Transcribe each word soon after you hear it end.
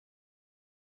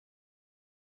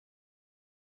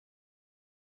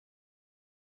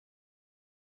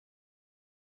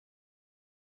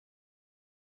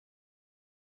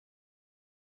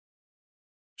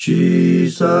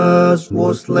Jesus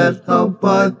was led up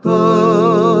by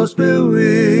the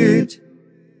Spirit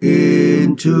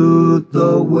into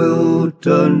the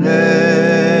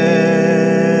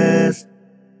wilderness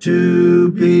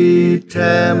to be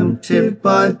tempted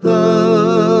by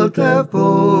the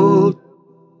devil.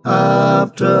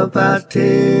 After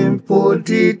fasting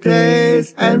 40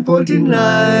 days and 40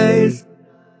 nights,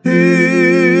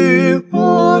 he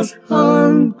was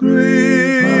hungry.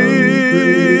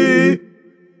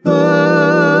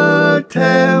 The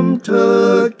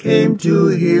tempter came to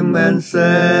him and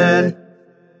said,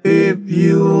 "If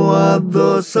you are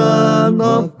the Son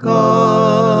of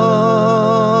God,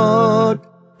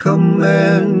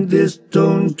 command this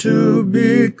stone to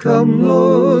become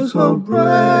loaves of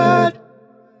bread."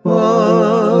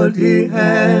 But he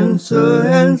answered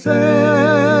and said,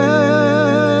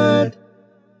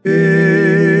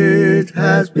 "It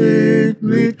has been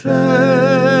written,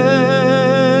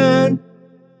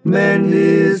 man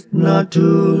is not to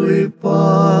live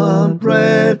on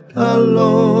bread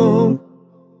alone,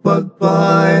 but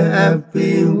by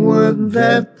every word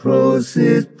that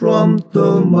proceeds from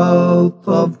the mouth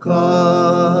of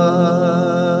God."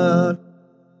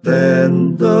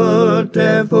 Then the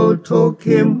devil took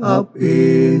him up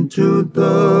into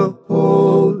the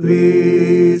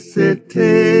holy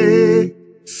city,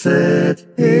 set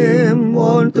him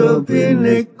on the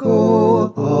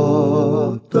pinnacle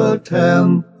of the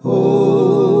temple,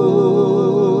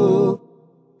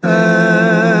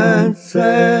 and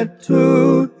said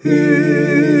to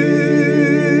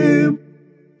him,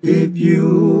 "If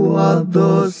you are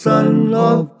the Son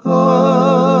of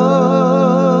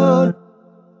God,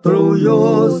 throw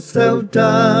yourself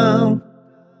down,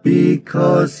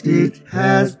 because it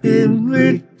has been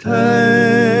written,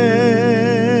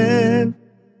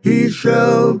 He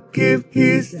shall give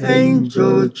His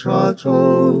angel charge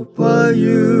over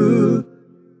you.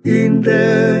 In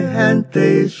their hand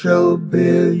they shall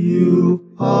bear you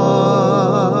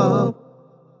up,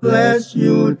 lest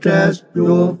you dash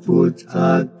your foot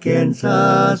against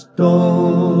a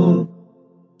stone."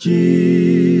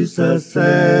 Jesus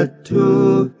said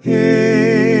to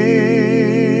him,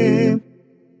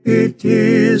 "It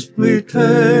is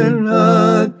written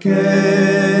again,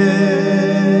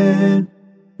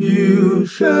 you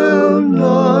shall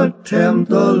not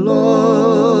tempt the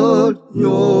Lord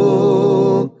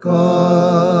your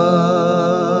God."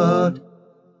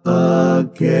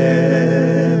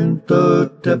 Again the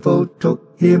devil took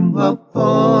him up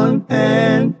on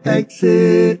an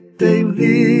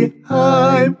exceedingly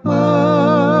high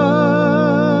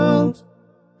mount,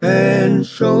 and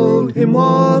showed him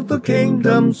all the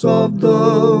kingdoms of the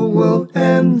world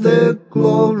and their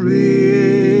glory.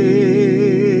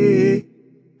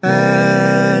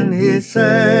 And he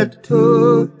said to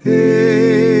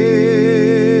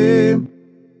him,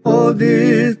 "All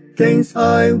these things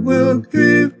I will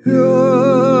give you,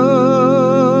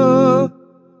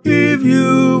 if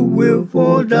you will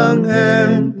fall down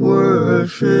and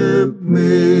worship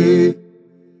me."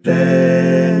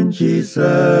 Then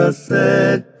Jesus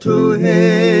said to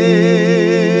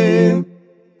him,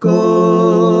 "Go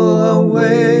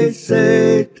away,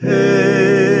 Satan,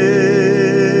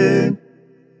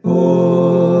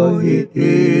 for it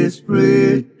is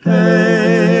written,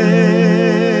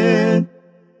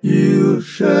 you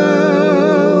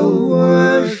shall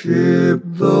worship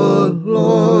the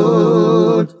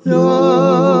Lord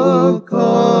your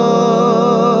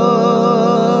God,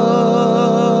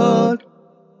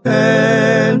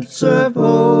 and serve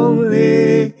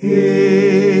only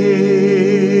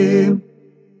Him."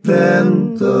 Then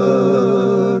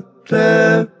the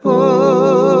devil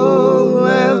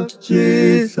left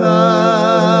Jesus,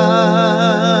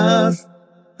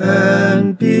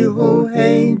 and behold,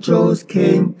 angels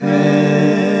came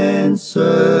and served